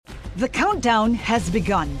The countdown has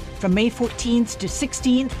begun. From May 14th to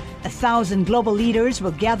 16th, 1,000 global leaders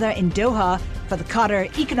will gather in Doha for the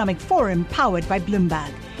Qatar Economic Forum powered by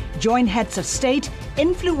Bloomberg. Join heads of state,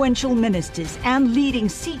 influential ministers, and leading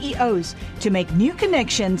CEOs to make new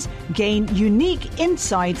connections, gain unique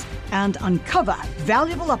insights, and uncover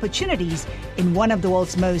valuable opportunities in one of the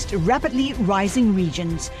world's most rapidly rising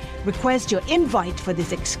regions. Request your invite for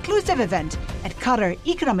this exclusive event at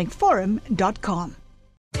QatarEconomicForum.com.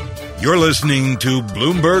 You're listening to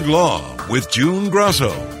Bloomberg Law with June Grosso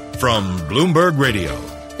from Bloomberg Radio.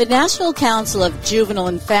 The National Council of Juvenile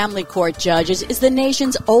and Family Court Judges is the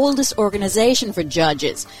nation's oldest organization for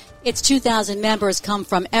judges. Its 2,000 members come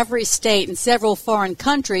from every state and several foreign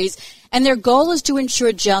countries, and their goal is to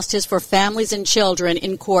ensure justice for families and children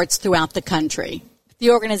in courts throughout the country. The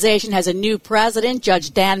organization has a new president,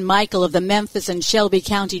 Judge Dan Michael of the Memphis and Shelby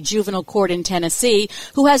County Juvenile Court in Tennessee,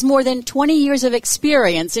 who has more than 20 years of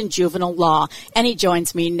experience in juvenile law, and he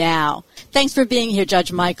joins me now. Thanks for being here,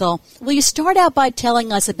 Judge Michael. Will you start out by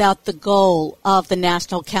telling us about the goal of the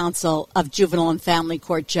National Council of Juvenile and Family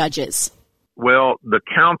Court Judges? Well, the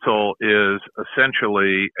council is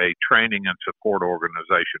essentially a training and support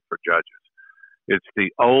organization for judges. It's the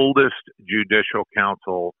oldest judicial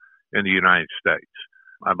council in the United States.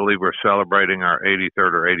 I believe we're celebrating our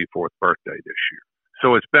 83rd or 84th birthday this year.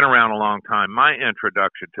 So it's been around a long time. My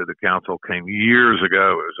introduction to the council came years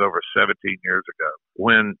ago. It was over 17 years ago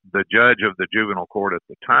when the judge of the juvenile court at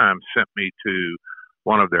the time sent me to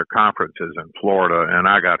one of their conferences in Florida, and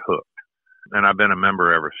I got hooked. And I've been a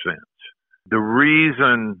member ever since. The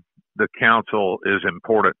reason the council is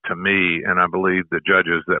important to me, and I believe the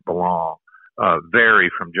judges that belong,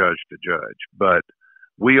 vary from judge to judge, but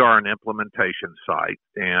we are an implementation site,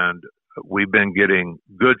 and we've been getting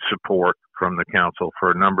good support from the council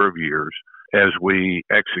for a number of years as we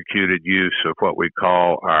executed use of what we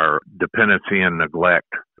call our dependency and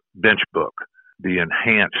neglect bench book, the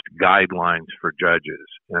enhanced guidelines for judges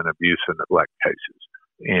in abuse and neglect cases.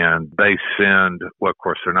 And they send, well, of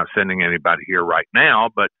course, they're not sending anybody here right now,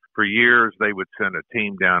 but for years they would send a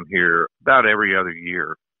team down here about every other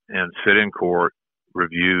year and sit in court,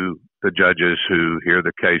 review the judges who hear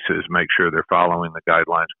the cases, make sure they're following the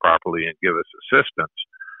guidelines properly, and give us assistance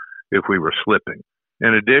if we were slipping.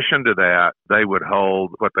 In addition to that, they would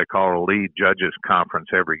hold what they call a lead judges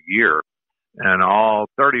conference every year, and all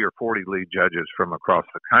 30 or 40 lead judges from across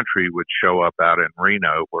the country would show up out in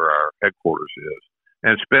Reno, where our headquarters is,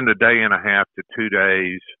 and spend a day and a half to 2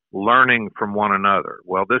 days learning from one another.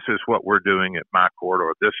 Well, this is what we're doing at my court,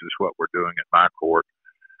 or this is what we're doing at my court.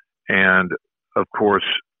 And of course,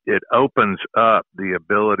 it opens up the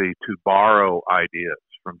ability to borrow ideas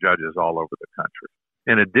from judges all over the country.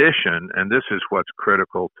 In addition, and this is what's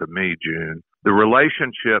critical to me, June, the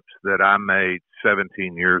relationships that I made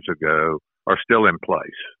 17 years ago are still in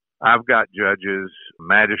place. I've got judges,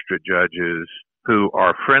 magistrate judges, who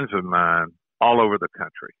are friends of mine all over the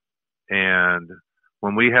country. And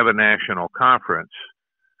when we have a national conference,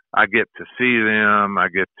 I get to see them, I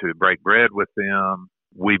get to break bread with them.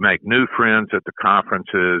 We make new friends at the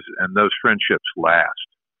conferences, and those friendships last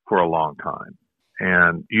for a long time.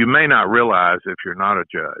 And you may not realize, if you're not a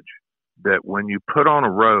judge, that when you put on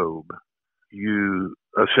a robe, you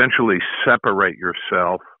essentially separate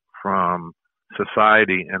yourself from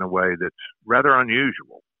society in a way that's rather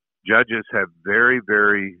unusual. Judges have very,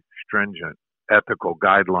 very stringent ethical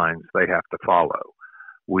guidelines they have to follow.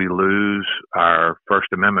 We lose our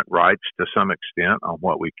First Amendment rights to some extent on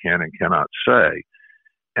what we can and cannot say.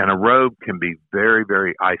 And a robe can be very,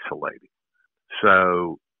 very isolating.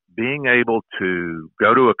 So being able to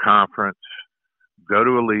go to a conference, go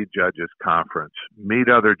to a lead judges conference, meet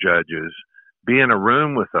other judges, be in a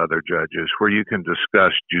room with other judges where you can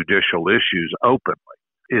discuss judicial issues openly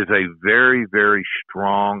is a very, very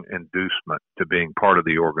strong inducement to being part of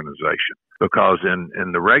the organization. Because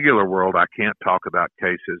in the regular world, I can't talk about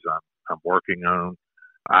cases I'm working on.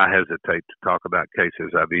 I hesitate to talk about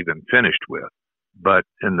cases I've even finished with. But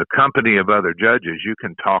in the company of other judges, you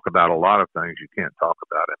can talk about a lot of things you can't talk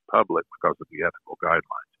about in public because of the ethical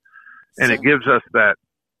guidelines. And it gives us that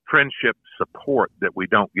friendship support that we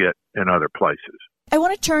don't get in other places. I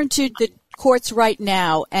want to turn to the courts right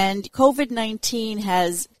now, and COVID-19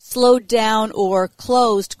 has slowed down or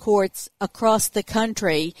closed courts across the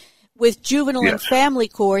country. With juvenile and family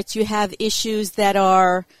courts, you have issues that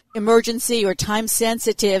are emergency or time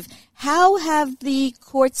sensitive. How have the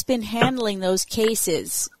courts been handling those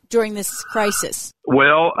cases during this crisis?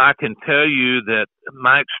 Well, I can tell you that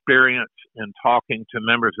my experience in talking to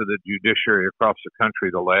members of the judiciary across the country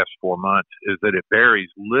the last 4 months is that it varies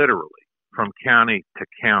literally from county to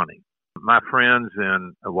county. My friends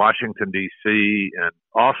in Washington, D.C., and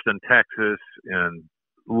Austin, Texas, and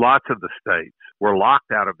lots of the states were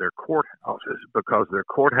locked out of their courthouses because their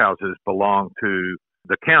courthouses belong to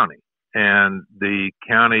the county. And the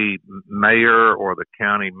county mayor or the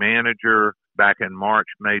county manager back in March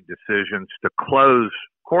made decisions to close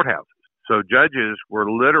courthouses. So judges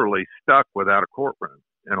were literally stuck without a courtroom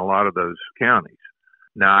in a lot of those counties.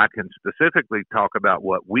 Now, I can specifically talk about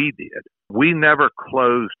what we did. We never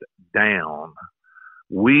closed down.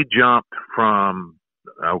 We jumped from,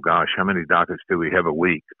 how many dockets do we have a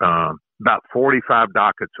week? About 45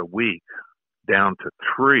 dockets a week down to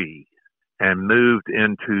 3, and moved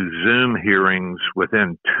into Zoom hearings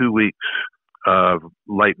within 2 weeks of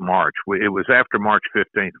late March. It was after March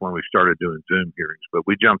 15th when we started doing Zoom hearings, but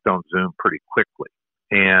we jumped on Zoom pretty quickly.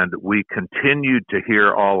 And we continued to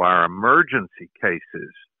hear all our emergency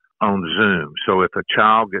cases on Zoom. So if a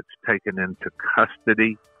child gets taken into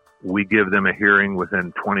custody, we give them a hearing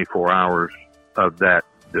within 24 hours of that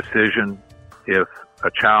decision. If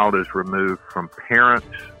a child is removed from parents,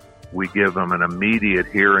 we give them an immediate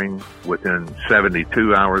hearing within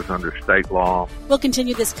 72 hours under state law. We'll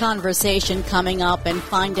continue this conversation coming up and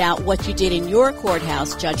find out what you did in your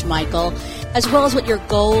courthouse, Judge Michael, as well as what your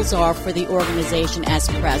goals are for the organization as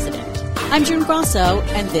president. I'm June Grosso,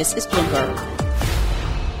 and this is Bloomberg.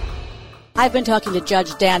 I've been talking to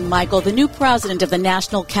Judge Dan Michael, the new president of the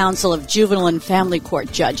National Council of Juvenile and Family Court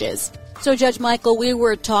Judges. So, Judge Michael, we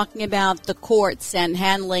were talking about the courts and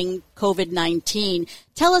handling COVID-19.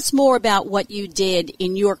 Tell us more about what you did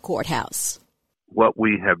in your courthouse. What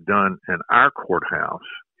we have done in our courthouse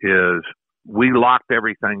is we locked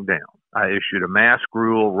everything down. I issued a mask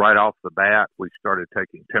rule right off the bat. We started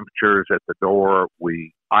taking temperatures at the door.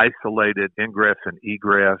 We isolated ingress and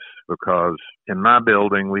egress because in my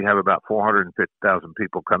building, we have about 450,000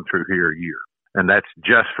 people come through here a year, and that's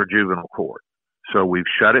just for juvenile court. So we've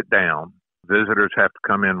shut it down. Visitors have to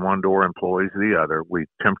come in one door, employees the other. We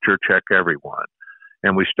temperature check everyone.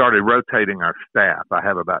 And we started rotating our staff. I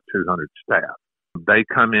have about 200 staff. They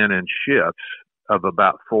come in shifts of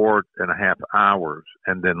about 4.5 hours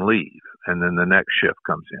and then leave. And then the next shift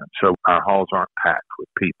comes in. So our halls aren't packed with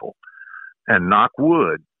people. And knock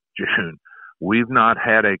wood, June, we've not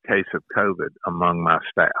had a case of COVID among my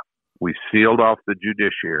staff. We sealed off the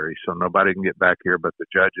judiciary so nobody can get back here but the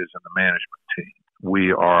judges and the management team.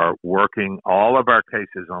 We are working all of our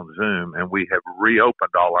cases on Zoom, and we have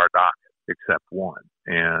reopened all our dockets except one.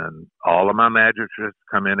 And all of my magistrates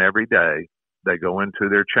come in every day. They go into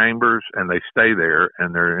their chambers, and they stay there,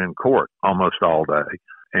 and they're in court almost all day.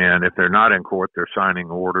 And if they're not in court, they're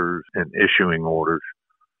signing orders and issuing orders.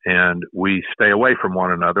 And we stay away from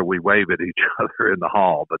one another. We wave at each other in the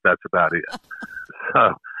hall, but that's about it.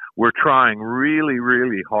 So we're trying really,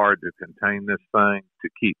 really hard to contain this thing, to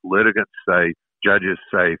keep litigants safe, judges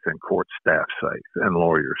safe, and court staff safe, and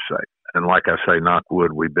lawyers safe. And like I say, knock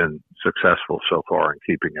wood, we've been successful so far in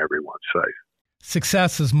keeping everyone safe.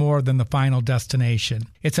 Success is more than the final destination.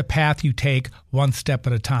 It's a path you take one step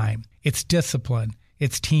at a time. It's discipline,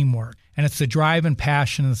 it's teamwork, and it's the drive and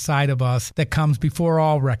passion inside of us that comes before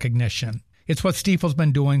all recognition. It's what Stifel's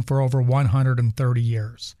been doing for over 130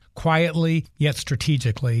 years. Quietly, yet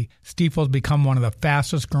strategically, Stifel's become one of the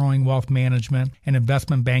fastest-growing wealth management and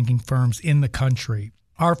investment banking firms in the country.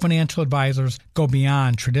 Our financial advisors go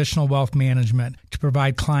beyond traditional wealth management to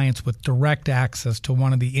provide clients with direct access to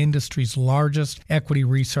one of the industry's largest equity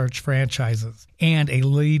research franchises and a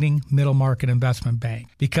leading middle-market investment bank,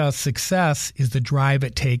 because success is the drive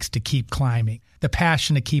it takes to keep climbing, the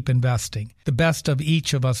passion to keep investing, the best of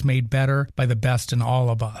each of us made better by the best in all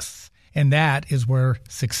of us. And that is where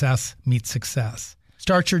success meets success.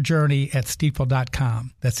 Start your journey at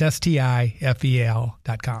Stifel.com. That's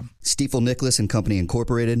Stifel.com. Stifel Nicholas and Company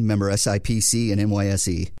Incorporated, member SIPC and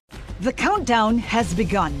NYSE. The countdown has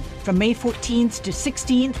begun. From May 14th to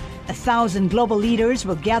 16th, 1,000 global leaders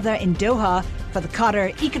will gather in Doha for the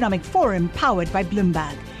Qatar Economic Forum powered by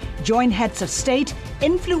Bloomberg. Join heads of state,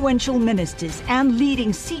 influential ministers, and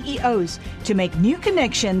leading CEOs to make new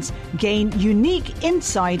connections, gain unique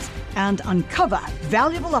insights, and uncover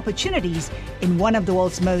valuable opportunities in one of the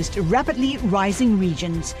world's most rapidly rising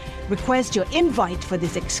regions. Request your invite for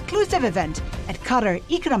this exclusive event at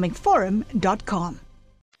QatarEconomicForum.com.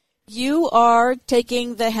 You are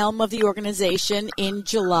taking the helm of the organization in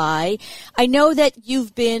July. I know that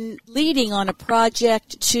you've been leading on a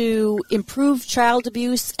project to improve child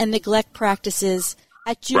abuse and neglect practices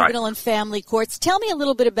at juvenile and family courts. Tell me a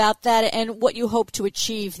little bit about that and what you hope to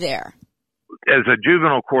achieve there. As a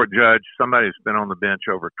juvenile court judge, somebody who's been on the bench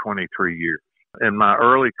over 23 years. In my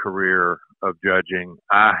early career, of judging,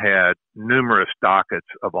 I had numerous dockets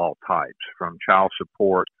of all types, from child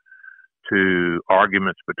support to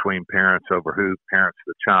arguments between parents over who parents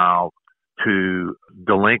the child, to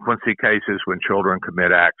delinquency cases when children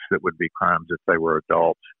commit acts that would be crimes if they were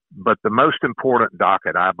adults. But the most important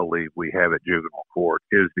docket I believe we have at juvenile court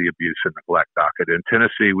is the abuse and neglect docket. In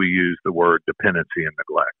Tennessee, we use the word dependency and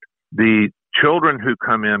neglect. The children who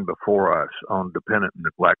come in before us on dependent and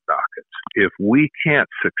neglect dockets, if we can't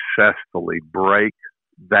successfully break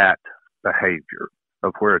that behavior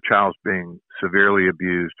of where a child's being severely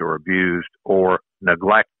abused or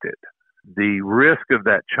neglected, the risk of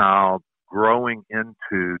that child growing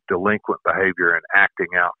into delinquent behavior and acting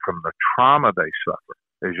out from the trauma they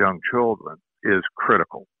suffer as young children is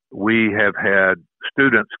critical. We have had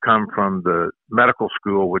students come from the medical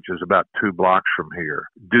school, which is about 2 blocks from here,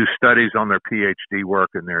 do studies on their PhD work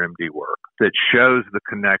and their MD work that shows the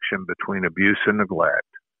connection between abuse and neglect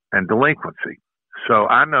and delinquency. So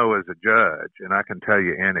I know as a judge, and I can tell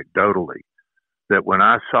you anecdotally, that when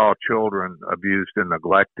I saw children abused and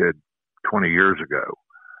neglected 20 years ago,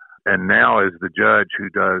 and now as the judge who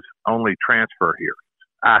does only transfer hearings,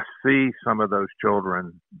 I see some of those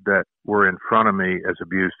children that were in front of me as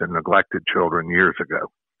abused and neglected children years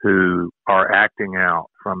ago who are acting out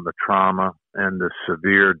from the trauma and the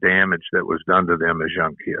severe damage that was done to them as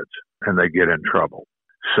young kids, and they get in trouble.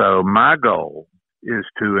 So my goal is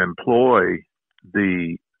to employ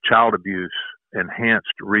the child abuse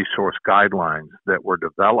enhanced resource guidelines that were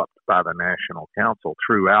developed by the National Council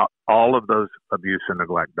throughout all of those abuse and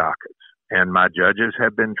neglect dockets. And my judges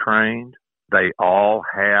have been trained. They all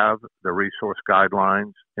have the resource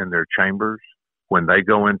guidelines in their chambers. When they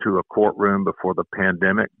go into a courtroom before the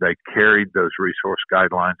pandemic, they carried those resource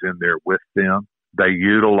guidelines in there with them. They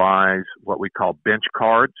utilize what we call bench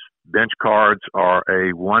cards. Bench cards are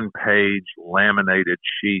a 1-page laminated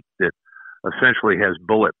sheet that essentially has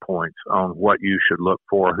bullet points on what you should look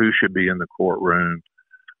for, who should be in the courtroom,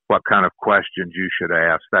 what kind of questions you should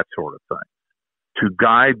ask, that sort of thing, to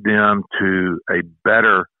guide them to a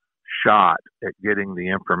better shot at getting the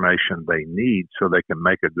information they need so they can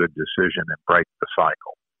make a good decision and break the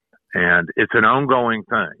cycle. And it's an ongoing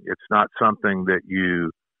thing. It's not something that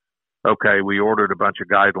we ordered a bunch of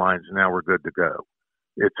guidelines and now we're good to go.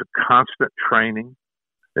 It's a constant training.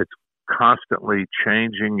 It's constantly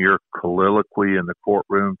changing your colloquy in the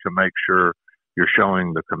courtroom to make sure you're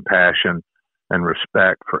showing the compassion and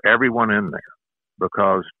respect for everyone in there.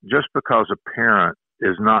 Because just because a parent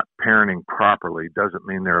is not parenting properly doesn't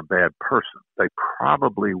mean they're a bad person. They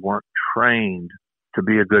probably weren't trained to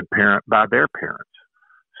be a good parent by their parents.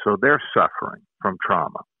 So they're suffering from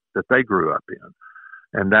trauma that they grew up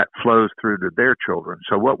in, and that flows through to their children.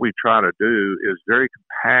 So what we try to do is very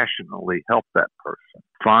compassionately help that person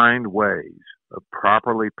find ways of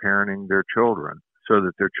properly parenting their children so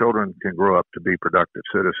that their children can grow up to be productive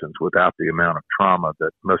citizens without the amount of trauma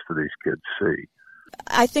that most of these kids see.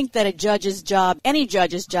 I think that a judge's job, any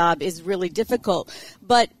judge's job, is really difficult,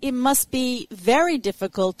 but it must be very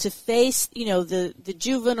difficult to face, the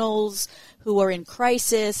juveniles who are in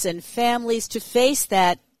crisis and families to face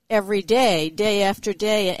that every day, day after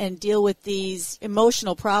day, and deal with these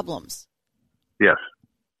emotional problems. Yes,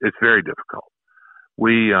 it's very difficult.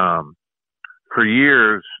 We, for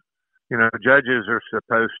years, judges are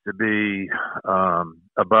supposed to be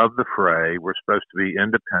above the fray. We're supposed to be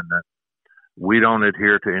independent. We don't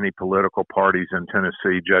adhere to any political parties in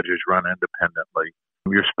Tennessee. Judges run independently.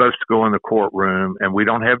 You're supposed to go in the courtroom, and we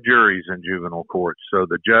don't have juries in juvenile courts. So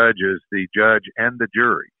the judge is the judge and the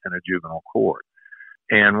jury in a juvenile court.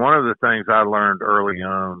 And one of the things I learned early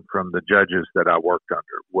on from the judges that I worked under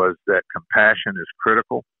was that compassion is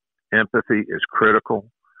critical, empathy is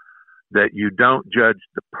critical, that you don't judge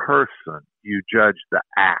the person, you judge the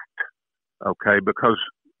act, okay? Because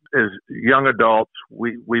as young adults,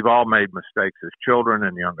 we've all made mistakes as children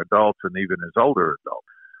and young adults and even as older adults.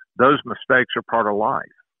 Those mistakes are part of life.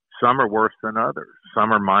 Some are worse than others.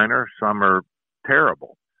 Some are minor, some are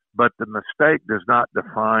terrible. But the mistake does not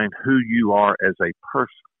define who you are as a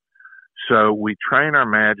person. So we train our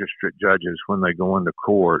magistrate judges when they go into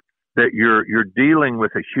court that you're dealing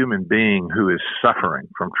with a human being who is suffering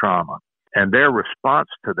from trauma. And their response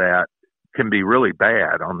to that can be really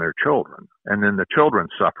bad on their children. And then the children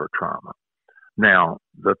suffer trauma. Now,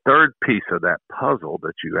 the third piece of that puzzle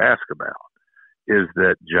that you ask about is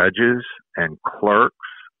that judges and clerks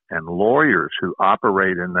and lawyers who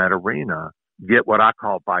operate in that arena get what I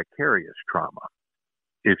call vicarious trauma.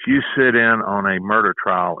 If you sit in on a murder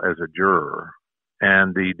trial as a juror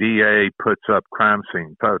and the DA puts up crime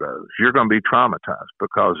scene photos, you're going to be traumatized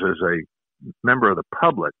because as a member of the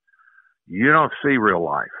public, you don't see real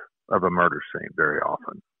life of a murder scene very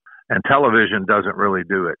often. And television doesn't really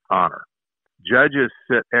do it honor. Judges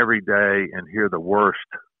sit every day and hear the worst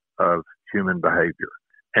of human behavior,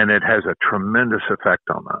 and it has a tremendous effect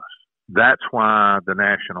on us. That's why the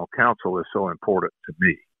National Council is so important to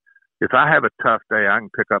me. If I have a tough day, I can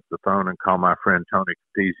pick up the phone and call my friend Tony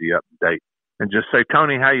Capizzi up in Dayton and just say,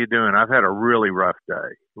 Tony, how you doing? I've had a really rough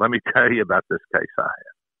day. Let me tell you about this case I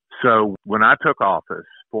had. So when I took office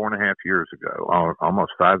 4.5 years ago,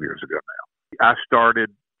 almost 5 years ago now, I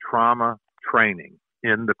started trauma training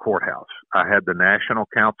in the courthouse. I had the National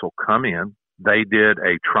Council come in. They did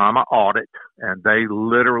a trauma audit, and they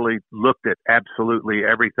literally looked at absolutely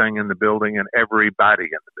everything in the building and everybody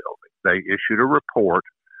in the building. They issued a report.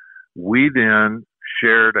 We then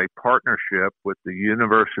shared a partnership with the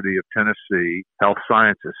University of Tennessee Health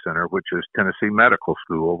Sciences Center, which is Tennessee Medical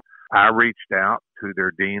School. I reached out to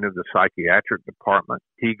their dean of the psychiatric department.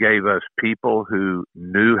 He gave us people who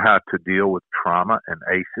knew how to deal with trauma and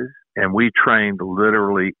ACEs, and we trained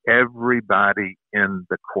literally everybody in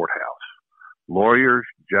the courthouse. Lawyers,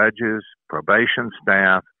 judges, probation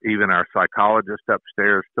staff, even our psychologists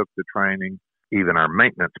upstairs took the training. Even our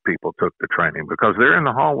maintenance people took the training because they're in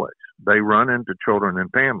the hallways. They run into children and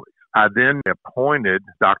families. I then appointed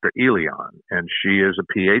Dr. Elian, and she is a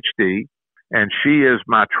PhD, and she is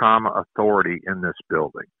my trauma authority in this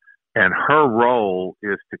building. And her role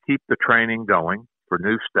is to keep the training going for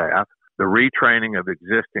new staff, the retraining of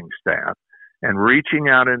existing staff, and reaching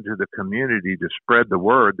out into the community to spread the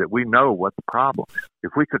word that we know what the problem is.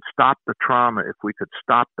 If we could stop the trauma, if we could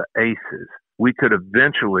stop the ACEs, we could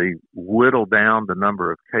eventually whittle down the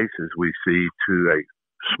number of cases we see to a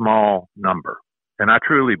small number. And I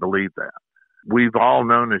truly believe that. We've all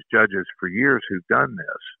known as judges for years who've done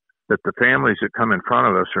this, that the families that come in front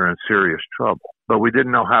of us are in serious trouble, but we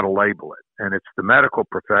didn't know how to label it. And it's the medical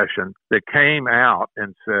profession that came out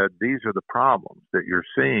and said, these are the problems that you're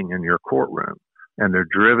seeing in your courtroom, and they're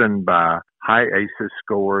driven by high ACEs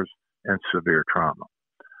scores and severe trauma.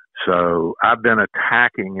 So I've been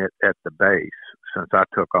attacking it at the base since I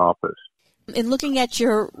took office. In looking at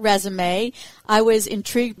your resume, I was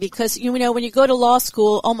intrigued because, you know, when you go to law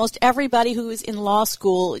school, almost everybody who is in law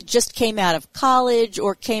school just came out of college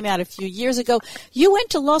or came out a few years ago. You went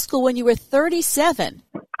to law school when you were 37.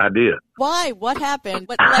 I did. Why? What happened?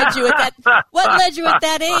 What led you at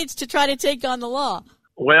that age to try to take on the law?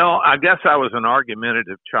 Well, I guess I was an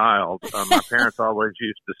argumentative child. My parents always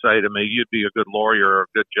used to say to me, you'd be a good lawyer or a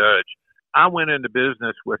good judge. I went into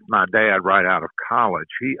business with my dad right out of college.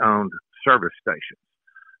 He owned service stations.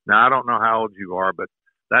 Now, I don't know how old you are, but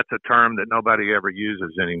that's a term that nobody ever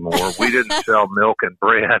uses anymore. We didn't sell milk and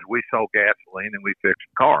bread. We sold gasoline and we fixed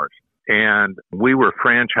cars. And we were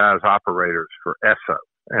franchise operators for Esso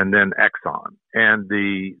and then Exxon. And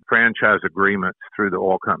the franchise agreements through the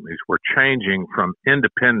oil companies were changing from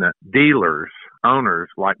independent dealers,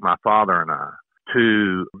 owners like my father and I,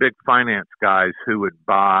 to big finance guys who would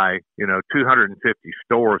buy, 250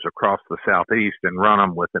 stores across the Southeast and run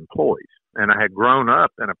them with employees. And I had grown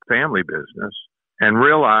up in a family business and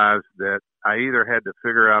realized that I either had to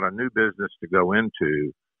figure out a new business to go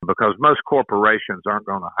into, because most corporations aren't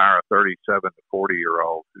going to hire a 37 to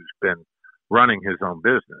 40-year-old who's been running his own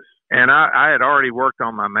business. And I had already worked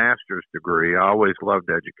on my master's degree. I always loved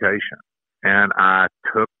education. And I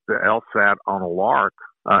took the LSAT on a lark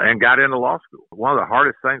and got into law school. One of the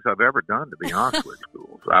hardest things I've ever done, to be honest with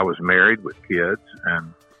schools. I was married with kids,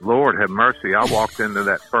 and Lord have mercy, I walked into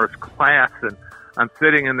that first class, and I'm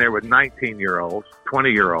sitting in there with 19-year-olds,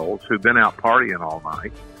 20-year-olds who've been out partying all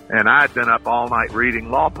night, and I'd been up all night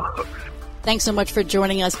reading law books. Thanks so much for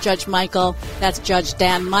joining us, Judge Michael. That's Judge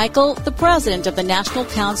Dan Michael, the president of the National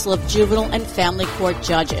Council of Juvenile and Family Court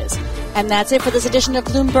Judges. And that's it for this edition of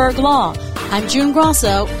Bloomberg Law. I'm June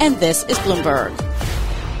Grosso, and this is Bloomberg.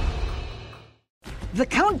 The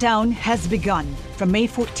countdown has begun. From May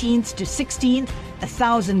 14th to 16th,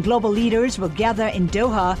 1,000 global leaders will gather in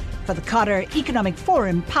Doha for the Qatar Economic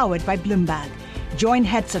Forum powered by Bloomberg. Join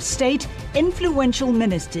heads of state, influential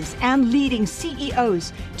ministers, and leading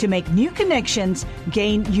CEOs to make new connections,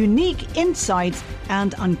 gain unique insights,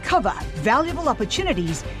 and uncover valuable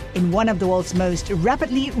opportunities in one of the world's most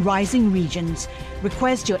rapidly rising regions.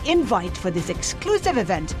 Request your invite for this exclusive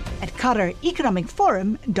event at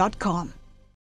QatarEconomicForum.com.